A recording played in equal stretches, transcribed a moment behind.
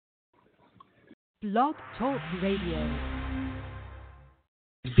Blog Talk Radio.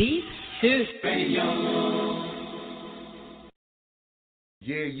 Beat Suit Radio.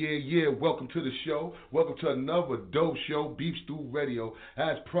 Yeah. Welcome to the show. Welcome to another dope show, Beef Stew Radio.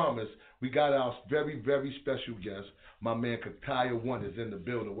 As promised, we got our very, very special guest. My man Kataya One is in the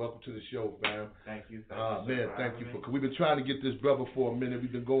building. Welcome to the show, fam. Thank you. Thank you. We've been trying to get this brother for a minute.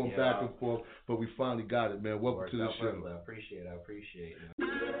 We've been going back and forth, but we finally got it, man. Welcome to the show. I appreciate it.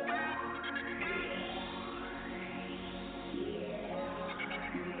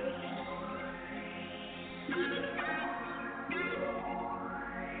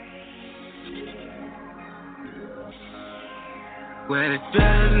 Where the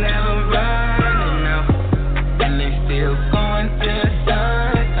drugs never running out, and they still going till the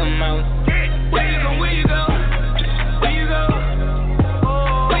sun come out. Where you go? Where you go? Where you go?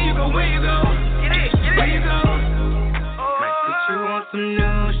 Where you go? Where you go? Where you go? Might put you on some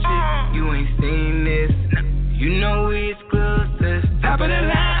new shit. You ain't seen this. You know we exclusive. Top of the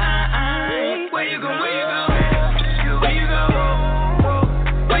line. Where you go? Where you go? Where you go?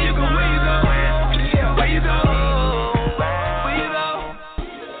 Where you go? Where you go? Where you go?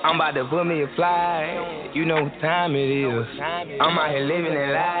 I'm about to put me a fly, you know what time it is. I'm out here living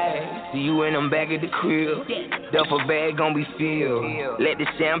that life. See you when I'm back at the crib. Duffel bag gon' be filled. Let the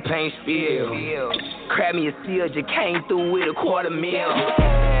champagne spill. Grab me a seal, just came through with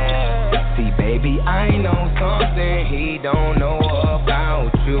 $250,000. See, baby, I know something he don't know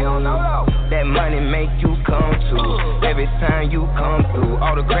about you. That money make you come to. Every time you come through,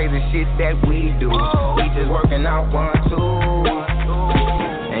 all the crazy shit that we do. We just working out 1, 2.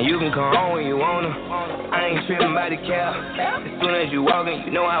 And you can come home when you wanna. I ain't tripping by the cap. As soon as you walkin',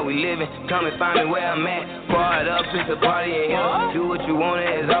 you know how we living. Come and find me where I'm at. Bar it up, it's a party in here. Do what you want,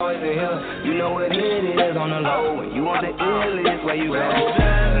 it's always in here. You know what it is on the low. When you want the illest, where you go?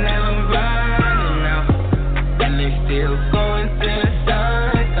 Just never running out, and they still going till the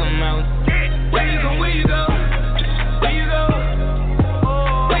sun come out. Where you go? Where you go? Where you go?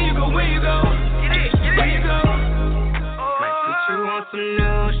 Where you go? Where you go? Where you go? Might put you on some new.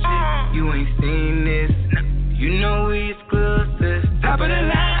 You ain't seen this. You know we exclusive. Top of the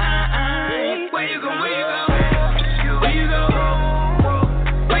line. Where you go? Where you go? Where you go?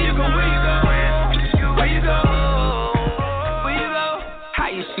 Where you go? Where you go? Where you go? Where you go? How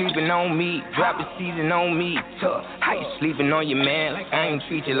you sleeping on me? Drop the season on me. Tough. How you sleeping on your man? Like I ain't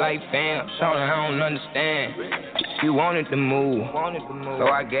treat you like fam. Shawty, I don't understand. You wanted to move, so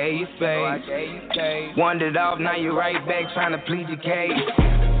I gave you space. Wandered off, now you right back trying to plead your case.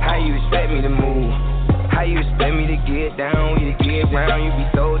 How you expect me to move? How you expect me to get down? You to get round, you be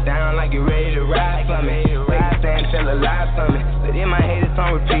so down like you ready to ride for me. Like stand, tell a lie for me, but in my head it's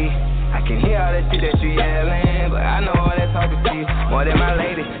on repeat. I can hear all that shit that you yelling, but I know all that talking to you. More than my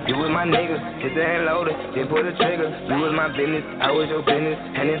lady, you with my niggas. Hit the hand loaded, then pull the trigger. You was my business, I was your business.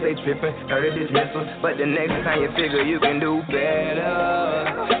 And if they tripping, heard a dismissal. But the next time you figure you can do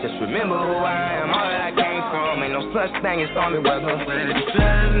better, just remember who I am, all that I came from. Ain't no such thing as stormy weather. But the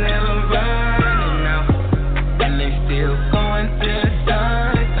sun's never running out, and they still going till the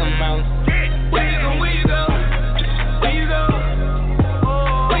sun come out. Where you go? Where you go? Where you go?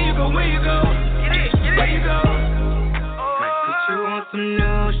 Where you go? Where you go? Where you go? Might put you on some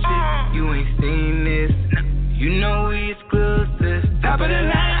new shit. You ain't seen this. You know we exclusive. Top of the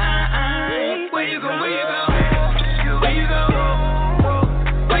line. Where you go? Where you go? Where you go?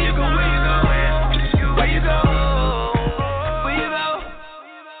 Where you go? Where you go? Where you go? Where you go?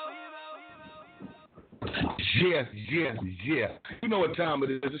 Yeah. You know what time it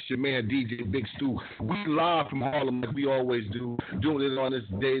is. It's your man DJ Big Stew. We live from Harlem like we always do. Doing it on this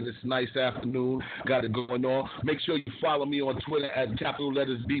day, this nice afternoon. Got it going on. Make sure you follow me on Twitter at capital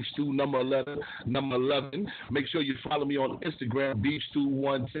letters Beef Stew number 11. Make sure you follow me on Instagram, Beef Stew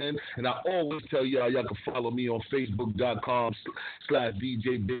 110. And I always tell y'all can follow me on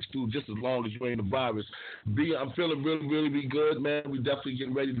Facebook.com/DJ Big Stew just as long as you ain't a virus. I'm feeling really good, man. We definitely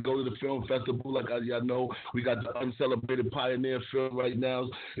getting ready to go to the film festival. Like y'all know, we got the Uncelebrated Pioneer film right now.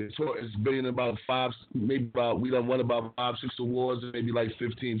 It's been about we done won about 5-6 awards and maybe like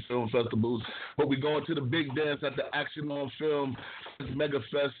 15 film festivals. But we're going to the big dance at the Action on Film Mega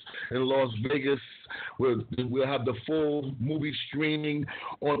Fest in Las Vegas. We'll have the full movie streaming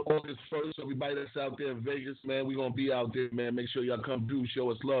on August 1st. So everybody that's out there in Vegas, man, we're gonna be out there, man. Make sure y'all come through, show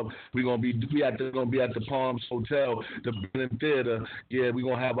us love. We're gonna be at the Palms Hotel, the Berlin Theater. Yeah, we're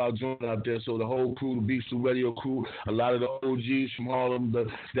gonna have our joint out there. So the whole crew, the Beef Stew Radio crew, a lot of the OGs from Harlem, the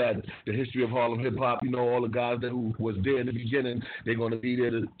history of Harlem hip hop, you know, all the guys who was there in the beginning, they're gonna be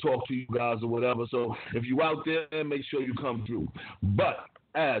there to talk to you guys or whatever. So if you out there, make sure you come through. But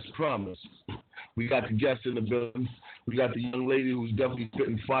as promised, We got the guests in the building. We got the young lady who's definitely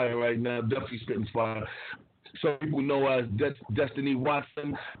spitting fire right now. Definitely spitting fire. Some people know her as Destiny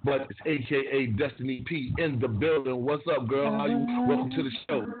Watson, but it's AKA Destiny P in the building. What's up, girl? How you? Welcome to the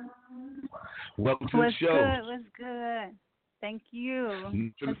show. Welcome to the show. What's good? Thank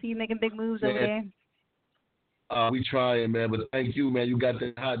you. I see you making big moves over there. We trying, man, but thank you, man. You got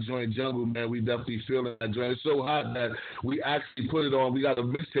that hot joint jungle, man. We definitely feeling that joint. It's so hot that we actually put it on. We got a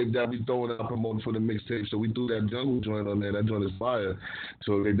mixtape that we throwing out promoting for the mixtape, so we threw that jungle joint on there. That joint is fire.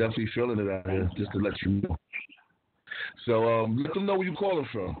 So they definitely feeling it out here, just to let you know. So let them know where you calling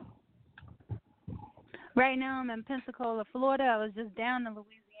from. Right now I'm in Pensacola, Florida. I was just down in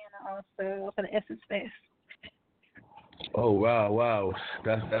Louisiana also for the Essence Fest. Oh, wow.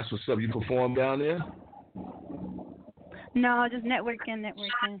 That's what's up. You perform down there? No, just networking.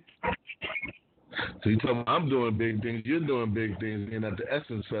 So you tell me I'm doing big things, you're doing big things, being at the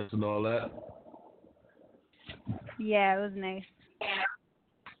Essence Fest and all that. Yeah, it was nice.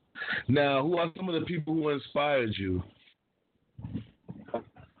 Now, who are some of the people who inspired you?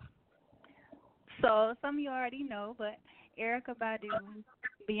 So some of you already know, but Erykah Badu,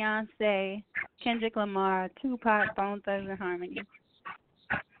 Beyonce, Kendrick Lamar, Tupac, Bone Thugs and Harmony.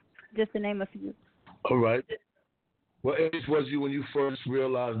 Just to name a few. All right. What age was you when you first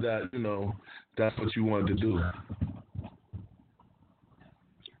realized that, that's what you wanted to do?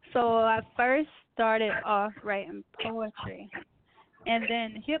 So I first started off writing poetry. And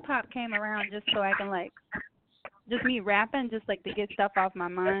then hip-hop came around just so I can, just me rapping, just, to get stuff off my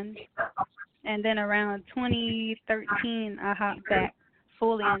mind. And then around 2013, I hopped back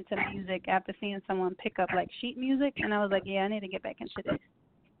fully into music after seeing someone pick up, sheet music. And I was like, yeah, I need to get back into this.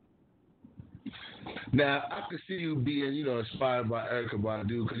 Now, I can see you being, inspired by Erykah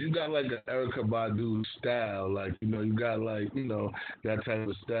Badu, because you got, an Erykah Badu style. You got, that type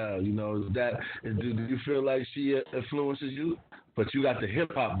of style. Do you feel like she influences you? But you got the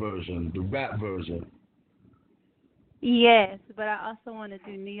hip-hop version, the rap version. Yes, but I also want to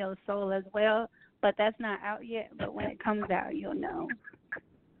do neo soul as well, but that's not out yet. But when it comes out, you'll know.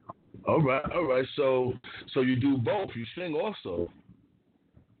 All right. So you do both. You sing also.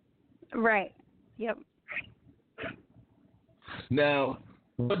 Right. Yep. Now,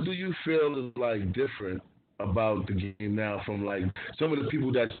 what do you feel is different about the game now from some of the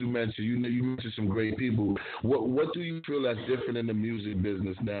people that you mentioned? You mentioned some great people. What do you feel that's different in the music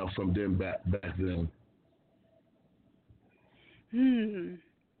business now from them back then?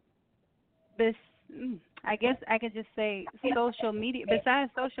 I guess I could just say social media.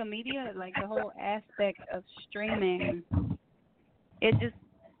 Besides social media, the whole aspect of streaming, it's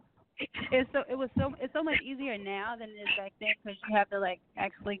so much easier now than it is back then because you have to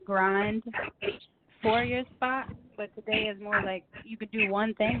actually grind for your spot. But today is more you could do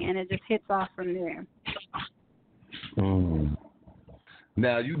one thing and it just hits off from there.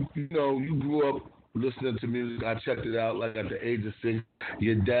 Now you grew up listening to music. I checked it out at the age of 6.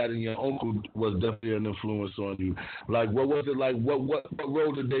 Your dad and your uncle was definitely an influence on you. What was it like? What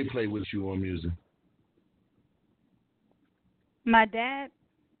role did they play with you on music? My dad,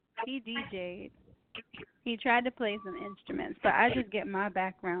 he DJed. He tried to play some instruments, but I just get my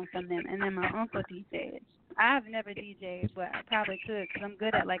background from them. And then my uncle DJed. I've never DJed, but I probably could because I'm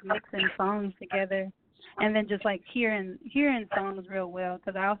good at mixing songs together. And then just hearing songs real well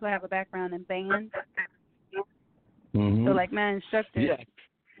because I also have a background in band. Mm-hmm. So my instructor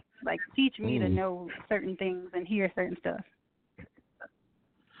teach me to know certain things and hear certain stuff.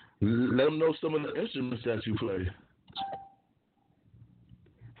 Let them know some of the instruments that you play.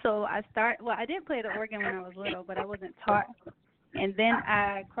 So I did play the organ when I was little, but I wasn't taught. And then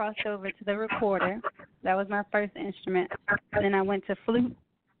I crossed over to the recorder. That was my first instrument. Then I went to flute,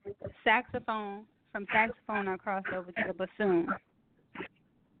 saxophone. From saxophone, I crossed over to the bassoon.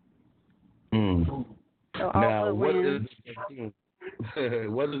 So now, what is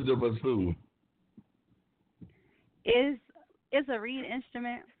the bassoon? It's a reed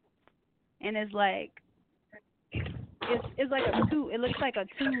instrument, and it's it's like a tube. It looks like a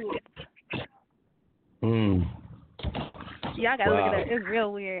tube. Y'all gotta look at it. It's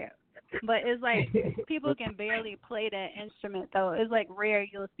real weird. But it's people can barely play that instrument though. It's rare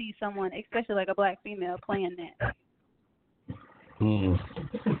you'll see someone, especially a black female, playing that.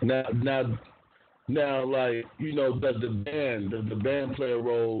 Now, does the band play a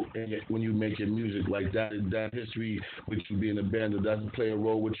role in it when you make your music that history with you being a band? Does that play a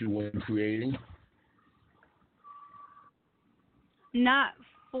role with you when creating? Not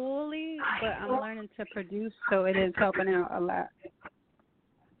fully, but I'm learning to produce, so it is helping out a lot.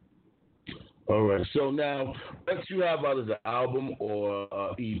 All right. So now, what you have out as an album or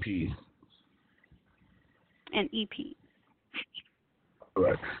EP? and EP. All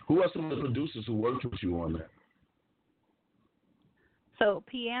right. Who are some of the producers who worked with you on that? So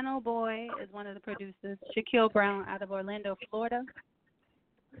Piano Boy is one of the producers. Shaquille Brown out of Orlando, Florida.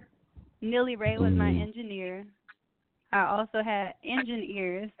 Nilly Ray was my engineer. I also had Engine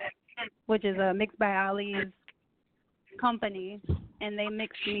Ears, which is a Mixed by Ali's company, and they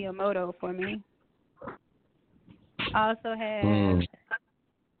mixed Miyamoto for me. I also had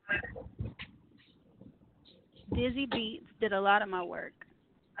Dizzy Beats did a lot of my work.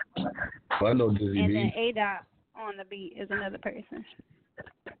 Oh, I know Dizzy and Beats. then A-Dot on the beat is another person.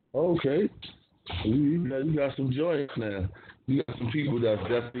 Okay. You got some joints now. You got some people that's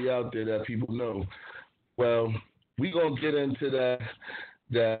definitely out there that people know. Well, we going to get into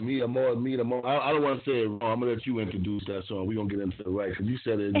that Me More. I don't want to say it wrong. I'm going to let you introduce that song. We're going to get into it right, because you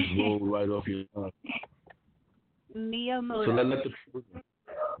said it just rolled right off your tongue. Miyamoto. So let the people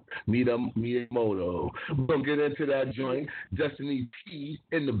Miyamoto. We're going to get into that joint. Destiny P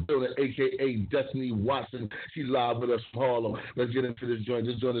in the building, a.k.a. Destiny Watson. She's live with us from Harlem. Let's get into this joint.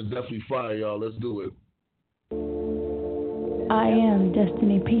 This joint is definitely fire, y'all. Let's do it. I am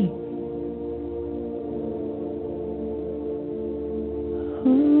Destiny P.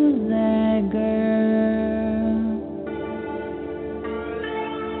 Who's that girl?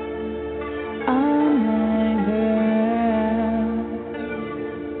 I'm that girl.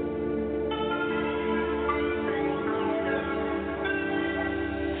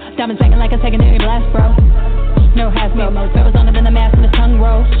 Diamonds banging like a secondary blast, bro. No half me, was on it in the mask and the tongue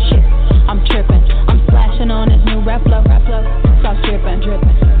roll. Shit, I'm tripping. I'm splashing on this new rap flow. Stop dripping.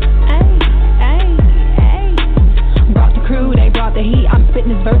 Hey. Brought the crew, they brought the heat. I'm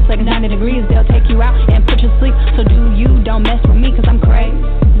spitting this verse like 90 degrees. They'll take you out and put you to sleep. So do you, don't mess with me, cause I'm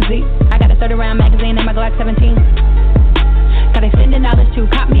crazy. I got a 30-round magazine in my Glock 17. Got extended knowledge to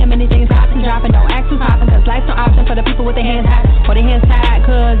cop me a many things poppin', dropping. Don't ask who's hopping, cause life's no option for the people with their hands high. Or their hands tied,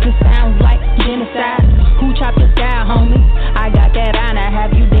 cause this sounds like genocide. Who chopped your style, homie? I got that honor,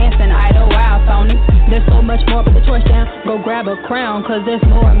 have you dancing idle wild, phony. There's so much more, put the torch down. Go grab a crown, cause there's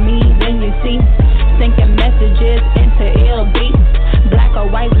more of me than you see. Sinking messages into ill beats. Black or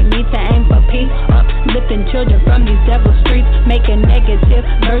white, we need to aim for peace. Uplifting children from these devil streets. Making negative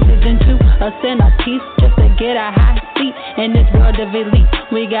verses into a centerpiece. Just to get a high seat in this world of elite.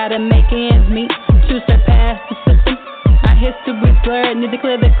 We gotta make ends meet to surpass the system. Our history's blurred, need to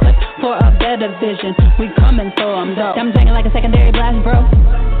clear the clip for a better vision. We coming for them, though. I'm banging like a secondary blast, bro.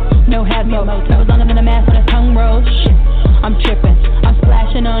 No half me, I was longer than a mask on a tongue roll. Shit, I'm tripping. I'm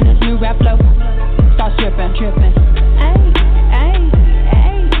splashing on this new rap flow. Start tripping. Hey.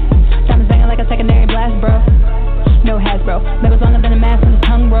 Diamonds banging like a secondary blast, bro. No hats, bro. That was longer than a mask on a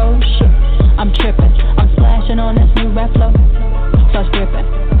tongue roll. Shit, I'm tripping. I'm splashing on this new rap flow. Start stripping.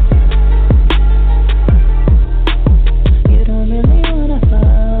 You don't really wanna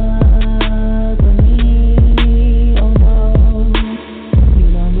fuck with me, oh no. You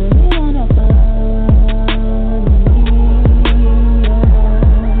don't really wanna fuck with me, oh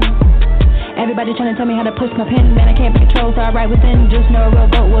no. Everybody trying to tell me how to push my pen, man, I can't be controlled, so I write within. Just know a real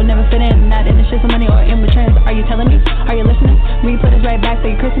goat will never fit in. Not in the shit for money or in returns. Are you telling me? Are you listening? We put us right back for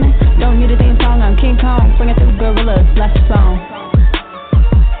your christening. Don't need a theme song, I'm King Kong. Bring it through gorillas, blast the song.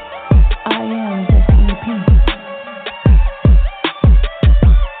 I am Destiny P.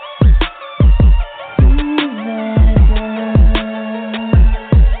 Who's that girl?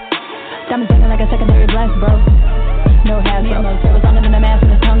 Diamonds banging like a secondary blast, bro. No half, bro. It was longer than a mask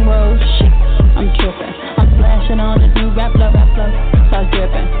and the tongue roll. Shit, I'm tripping. I'm splashing on this new rap flow. Start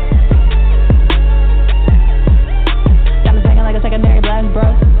dripping. Diamonds banging like a secondary blast, bro.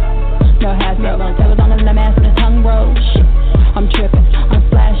 No half, bro. It was longer than a mask and the tongue roll. Shit, I'm tripping. I'm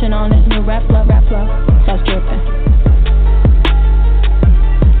splashing on this new rap flow. Start dripping.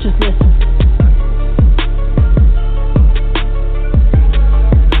 Just listen.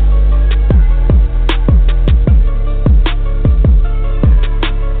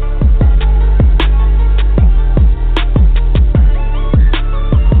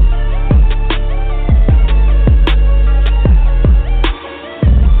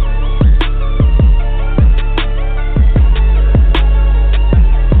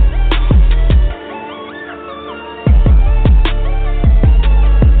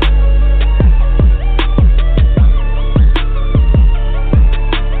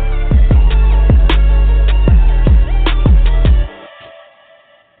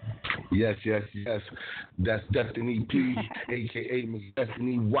 Yes. That's Destiny P, a.k.a. Miss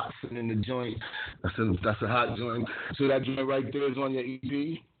Destiny Watson in the joint. That's a hot joint. So that joint right there is on your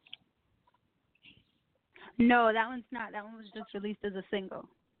EP? No, that one's not. That one was just released as a single.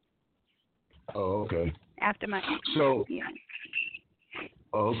 Oh, okay. After my so, yeah.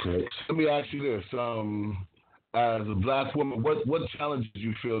 Okay. Let me ask you this: as a black woman, what challenges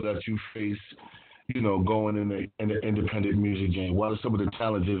you feel that you face? Going in the independent music game. What are some of the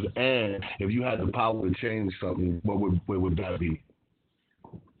challenges? And if you had the power to change something, what would that be?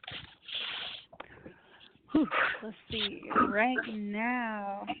 Let's see. Right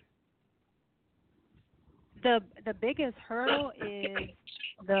now, the biggest hurdle is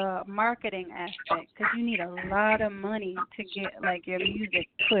the marketing aspect, because you need a lot of money to get like your music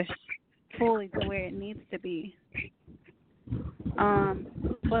pushed fully to where it needs to be.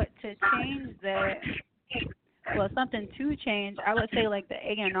 But to change that, well, something to change, I would say like the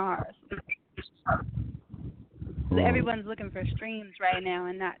A&Rs. Everyone's looking for streams right now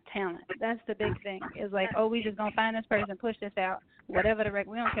and not talent. That's the big thing. It's like, oh, we just gonna find this person, push this out, whatever the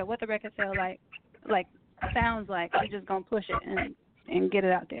record. We don't care what the record sounds like. We just gonna push it and get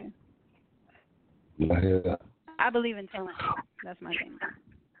it out there. Yeah. I believe in talent. That's my thing.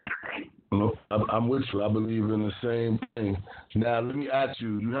 I'm with you. I believe in the same thing. Now, let me ask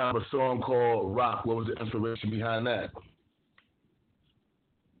you. You have a song called Rock. What was the inspiration behind that?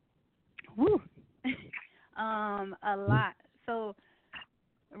 Woo. A lot. So,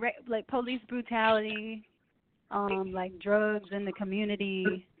 like police brutality, like drugs in the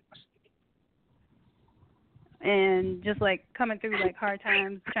community, and just like coming through like hard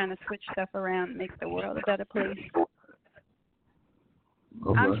times, trying to switch stuff around, makes the world a better place.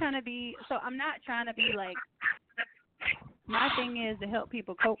 Okay. I'm not trying to be like, my thing is to help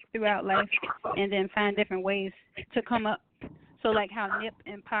people cope throughout life and then find different ways to come up. So like how Nip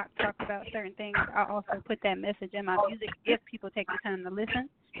and Pac talk about certain things, I also put that message in my music if people take the time to listen,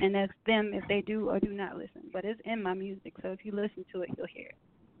 and that's them if they do or do not listen. But it's in my music, so if you listen to it, you'll hear it.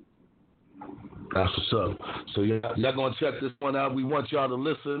 That's what's up. So y'all gonna check this one out. We want y'all to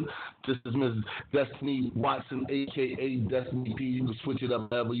listen. This is Miss Destiny Watson, a.k.a. Destiny P. You can switch it up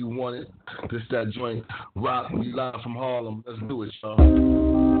however you want it. This that joint Rock. We live from Harlem. Let's do it, y'all.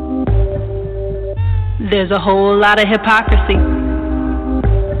 There's a whole lot of hypocrisy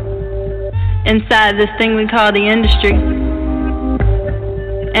inside this thing we call the industry,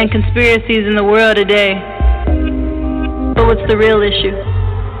 and conspiracies in the world today. But what's the real issue?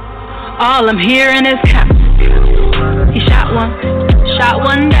 All I'm hearing is cops. He shot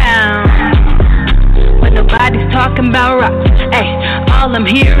one down, but nobody's talking about rocks. Hey, all I'm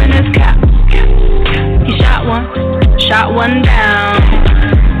hearing is cops. He shot one down,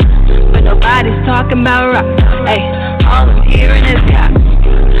 but nobody's talking about rocks. Hey, all I'm hearing is cops.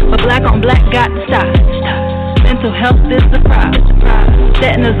 But black on black got to stop. Mental health is the problem.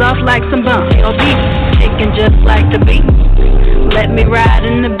 Setting us off like some bombs. Your beat, ticking just like the beat. Let me ride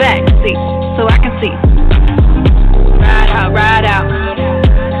in the back seat so I can see. Ride out.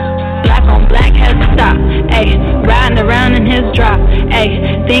 Black on black has to stop. Ayy, riding around in his drop.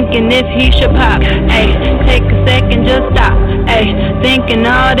 Ayy, thinking if he should pop. Ayy, take a second, just stop. Ayy, thinking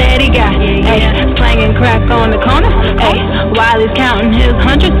all that he got. Ayy, slanging crack on the corner. Ayy, while he's counting his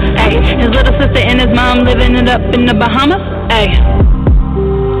hundreds. Ayy, his little sister and his mom living it up in the Bahamas. Ayy,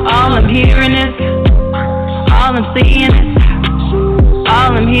 all I'm hearing is, all I'm seeing is,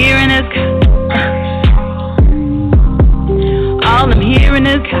 all I'm hearing is, all I'm hearing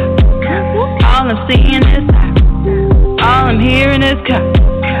is, all I'm seeing is, all I'm hearing is,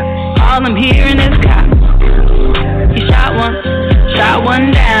 all I'm hearing is, he shot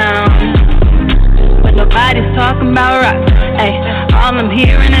one down, but nobody's talking about rocks. Ay, all I'm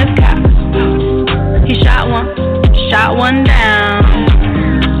hearing is, he shot one down,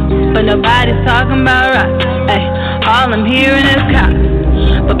 but nobody's talking about rocks. Ay, all I'm hearing is cops.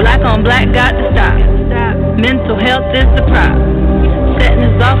 But black on black got to stop. Mental health is the problem. Setting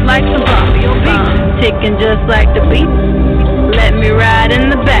us off like some bombs. Ticking just like the beat. Let me ride in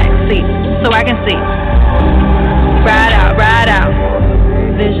the back seat so I can see. Ride out.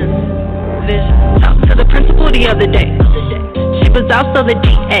 Vision. Talked to the principal the other day. She was also the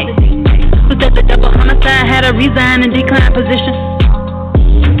DA. Who said the double homicide had a resign and decline position.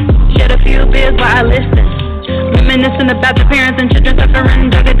 Shed a few beers while I listened. Reminiscing about the parents and children suffering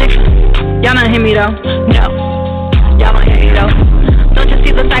drug addiction. Y'all don't hear me though. No. Y'all don't hear me though. Don't you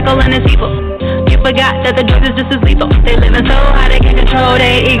see the cycle and it's evil? You forgot that the drugs is just as lethal. They living so high they can't control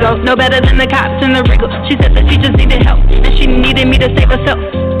their ego. No better than the cops in the wriggle. She said that she just needed help, and she needed me to save herself.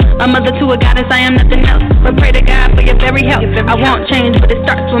 A mother to a goddess, I am nothing else. But pray to God for your very help. I won't change, but it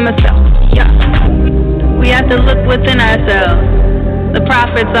starts with myself. Yeah. We have to look within ourselves. The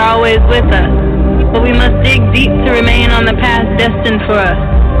prophet's are always with us. But we must dig deep to remain on the path destined for us.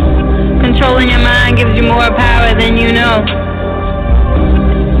 Controlling your mind gives you more power than you know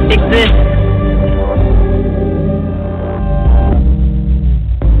exists.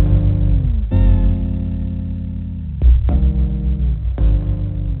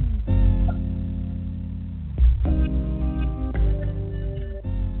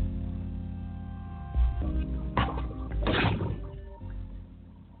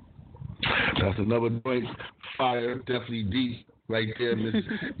 another joint. Fire, definitely deep. Right there, Miss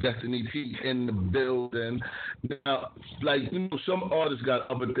Destiny P in the building. Now, like, you know, some artists got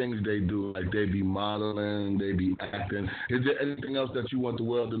other things they do, like they be modeling, they be acting. Is there anything else that you want the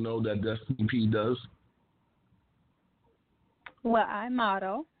world to know that Destiny P does? Well, I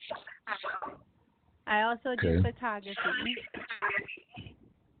model. I also do photography.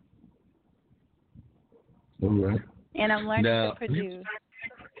 All right. And I'm learning to produce.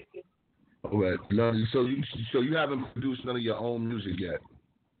 All right. So you haven't produced none of your own music yet?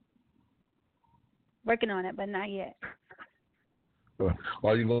 Working on it, but not yet.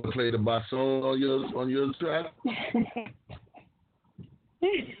 Are you going to play the bassoon on your track?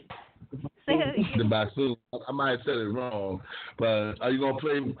 The bassoon. I might have said it wrong, but are you going to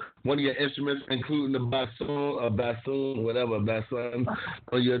play one of your instruments, including the bassoon,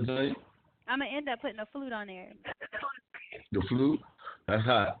 on your joint? I'm going to end up putting a flute on there. The flute? That's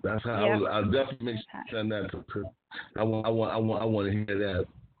hot. Yep. I'll definitely make sure to send that to. I want to hear that.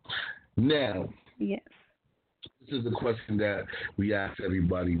 Now, yes. This is the question that we ask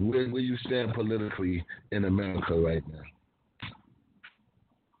everybody: where you stand politically in America right now?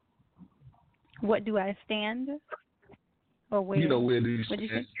 What do I stand? Or where? You know, where do you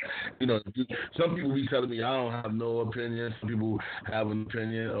stand? You know, some people be telling me I don't have no opinion. Some people have an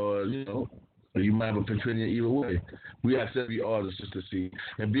opinion, or you know. You might have an opinion either way. We ask every artist just to see.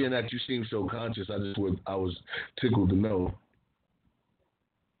 And being that you seem so conscious, I was tickled to know.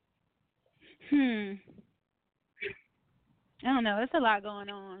 I don't know. It's a lot going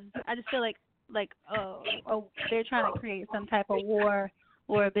on. I just feel like they're trying to create some type of war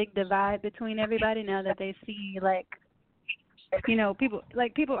or a big divide between everybody now that they see, like, you know, people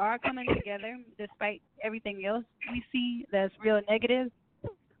are coming together despite everything else we see that's real negative.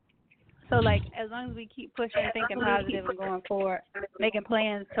 So, like, as long as we keep pushing, thinking positive, and going forward, making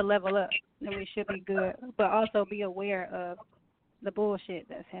plans to level up, then we should be good. But also be aware of the bullshit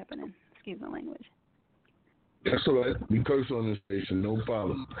that's happening. Excuse my language. That's all right. We curse on this station, no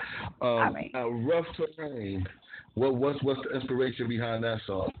problem. All right. Now, Rough Terrain, what's the inspiration behind that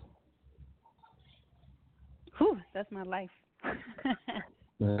song? Whew, that's my life.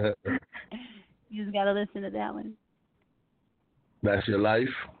 You just got to listen to that one. That's your life?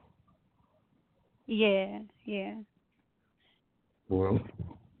 Yeah. Well,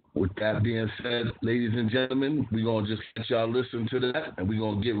 with that being said, ladies and gentlemen, we're going to just let y'all listen to that, and we're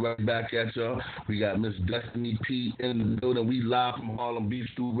going to get right back at y'all. We got Miss Destiny P in the building. We live from Harlem Beach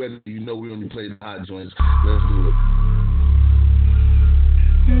through Ready. You know we only play the hot joints. Let's do it.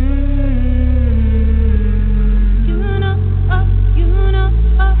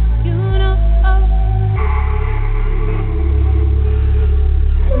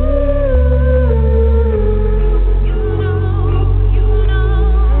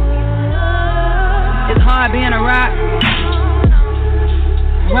 Being a rock,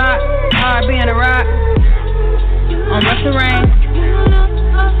 hard being a rock. On rough terrain,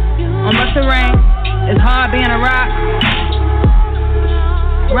 it's hard being a rock.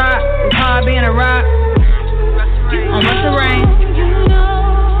 It's hard being a rock. On rough terrain,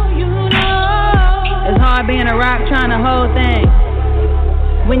 it's hard being a rock, trying to hold things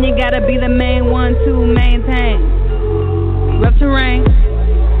when you gotta be the main one to maintain. Rough terrain,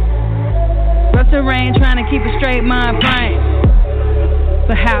 trying to keep a straight mind frame.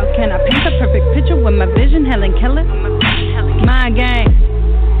 But how can I paint the perfect picture with my vision Helen Keller? Mind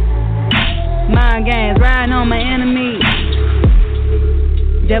games, riding on my enemies.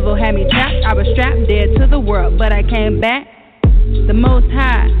 Devil had me trapped, I was strapped dead to the world, but I came back. The Most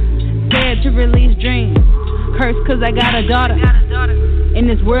High said to release dreams. Cursed cause I got a daughter in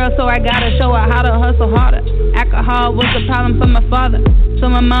this world, so I gotta show her how to hustle harder. Alcohol was a problem for my father, so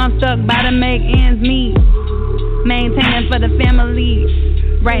my mom stuck by to make ends meet. Maintaining for the family,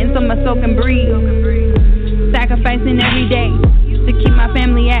 writing so my soul can breathe. Sacrificing every day to keep my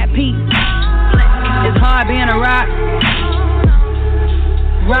family at peace. It's hard being a rock,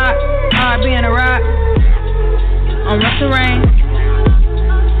 hard being a rock. On rough terrain,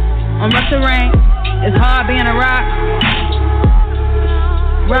 it's hard being a rock.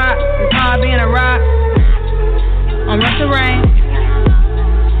 It's hard being a rock. On rough terrain,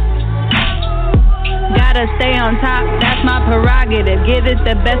 gotta stay on top, that's my prerogative. Get it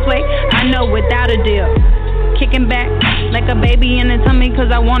the best way, I know without a deal. Kicking back like a baby in the tummy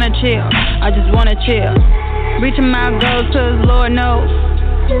cause I wanna chill. I just wanna chill. Reaching my goals cause Lord knows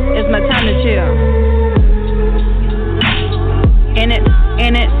it's my time to chill. In it,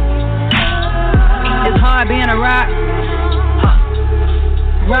 it's hard being a rock.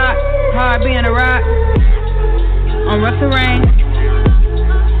 Hard being a rock. On rough terrain,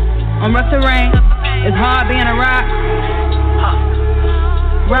 Russia Rain. It's hard being a rock.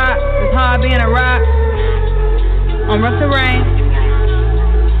 Rock, it's hard being a rock. On Russia Rain.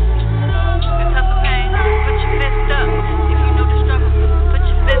 It's tough pain. Put your fist up if you know the struggle. Put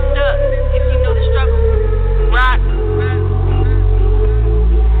your fist up if you know the struggle. Rock.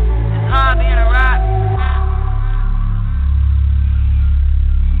 It's hard being a rock.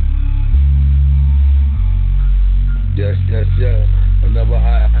 Yes. Another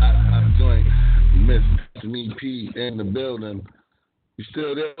hot joint. Miss Me P in the building. You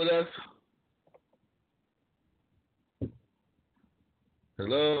still there with us?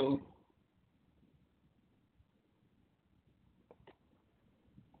 Hello?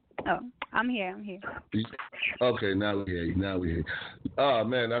 Oh, I'm here. Okay, now we hear you. Oh,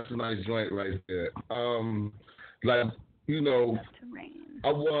 man, that's a nice joint right there. Like, you know,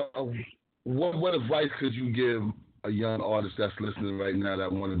 what advice could you give a young artist that's listening right now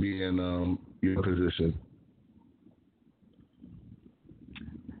that want to be in your position?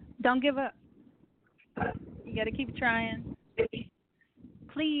 Don't give up. You got to keep trying.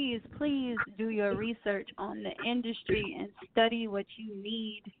 Please do your research on the industry and study what you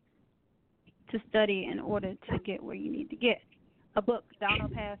need to study in order to get where you need to get. A book,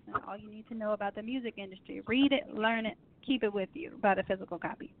 Donald Passon, all you need to know about the music industry. Read it, learn it, keep it with you. Buy the physical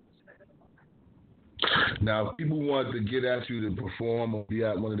copy. Now, if people want to get at you to perform or be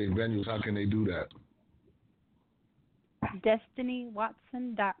at one of their venues, how can they do that?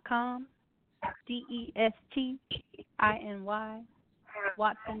 DestinyWatson.com. DESTINY Watson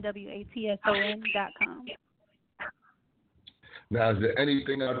WATSON.com. Now, is there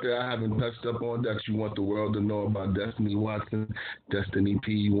anything out there I haven't touched up on that you want the world to know about Destiny Watson, Destiny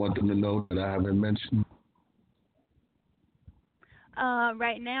P? You want them to know that I haven't mentioned?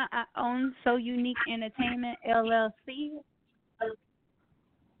 Right now, I own So Unique Entertainment LLC,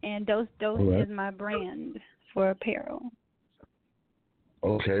 and Dose is my brand for apparel.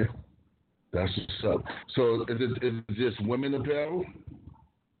 Okay, that's what's up. So is it just women apparel?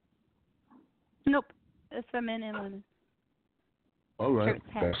 Nope, it's for men and women. All right,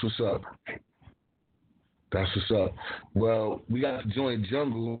 that's what's up. Well, we got to join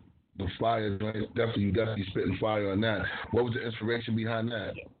Jungle. The fire joint, definitely spitting fire on that. What was the inspiration behind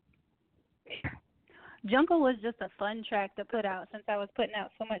that? Jungle was just a fun track to put out since I was putting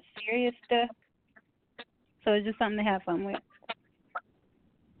out so much serious stuff. So it's just something to have fun with.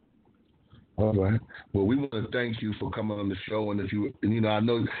 All right. Well, we want to thank you for coming on the show, and I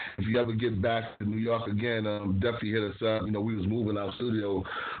know if you ever get back to New York again, definitely hit us up. You know, we was moving our studio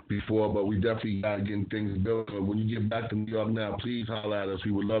before, but we definitely got getting things built. But when you get back to New York now, please holler at us. We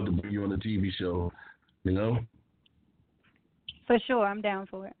would love to bring you on the TV show. You know. For sure, I'm down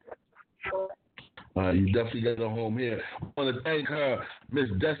for it. You definitely got a home here. I want to thank her, Miss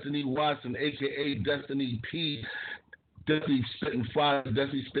Destiny Watson, a.k.a. Destiny P. Definitely spitting fire,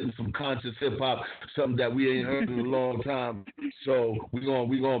 definitely spitting some conscious hip-hop, something that we ain't heard in a long time. So we're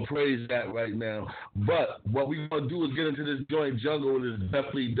gonna praise that right now. But what we're going to do is get into this joint Jungle. It is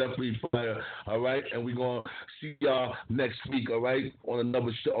definitely fire, all right? And we're going to see y'all next week, all right? On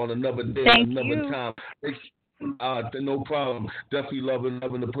another show, on another day, another time. No problem. Definitely loving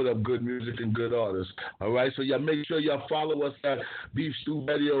to put up good music and good artists. All right, so y'all make sure y'all follow us at Beef Stew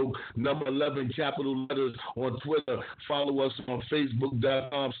Radio, number 11, capital letters on Twitter. Follow us on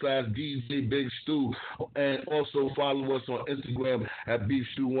Facebook.com/DJ Big Stew, and also follow us on Instagram at Beef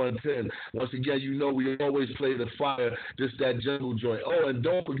Stew 110. Once again, you know we always play the fire, just that Jungle joint. Oh, and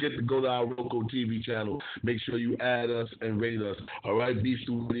don't forget to go to our local TV channel. Make sure you add us and rate us. All right, Beef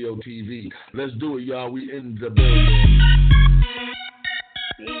Stew Radio TV. Let's do it, y'all. We in the building.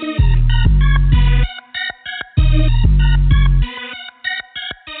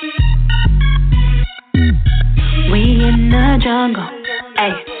 We in the jungle,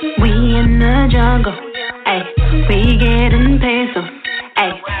 ayy. We in the jungle, ayy. We getting pesos,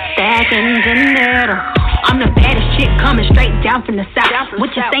 ayy. Stacking dinero. I'm the baddest chick coming straight down from the south.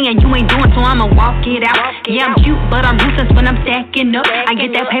 What you saying you ain't doing, so I'ma walk it out. Yeah, I'm cute, but I'm useless when I'm stacking up. I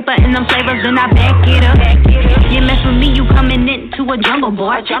get that paper and them flavors, then I back it up. You mess with me, you coming into a jungle,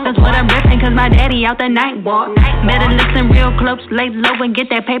 boy. That's what I'm repping, cause my daddy out the night, boy. Better listen real close, lay low and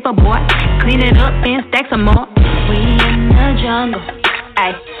get that paper, boy. Clean it up and stack some more. We in the jungle,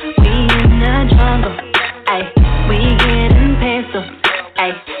 ayy. We in the jungle, ayy. We getting pesos,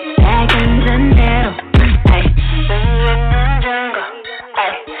 ayy. Stacking dinero.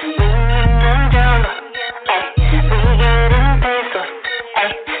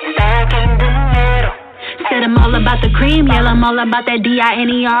 Said I'm all about the cream, yeah, I'm all about that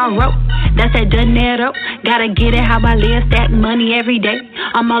DINERO. That's that dinero. Gotta get it how I live, stack money every day.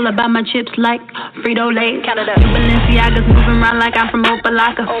 I'm all about my chips like Frito-Lay. Balenciagas moving around like I'm from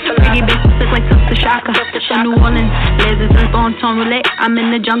Opalaka. Pretty bitches look like Sister Shaka. From New Orleans, lasers and bon ton roulette. I'm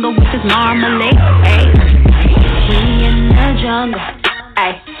in the jungle with this marmalade. Ay. We in the jungle.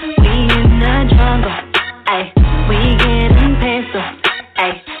 Ay. We in the jungle. Ay. We getting pesos.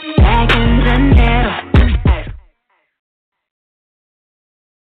 Ay. Stacking dinero.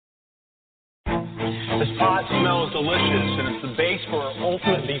 This pot smells delicious, and it's the base for our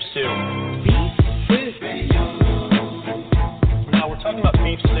ultimate beef stew. Beef stew. Now we're talking about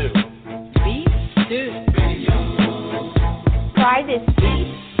beef stew. Beef stew. Try this beef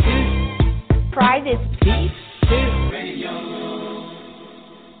stew. Try this beef stew.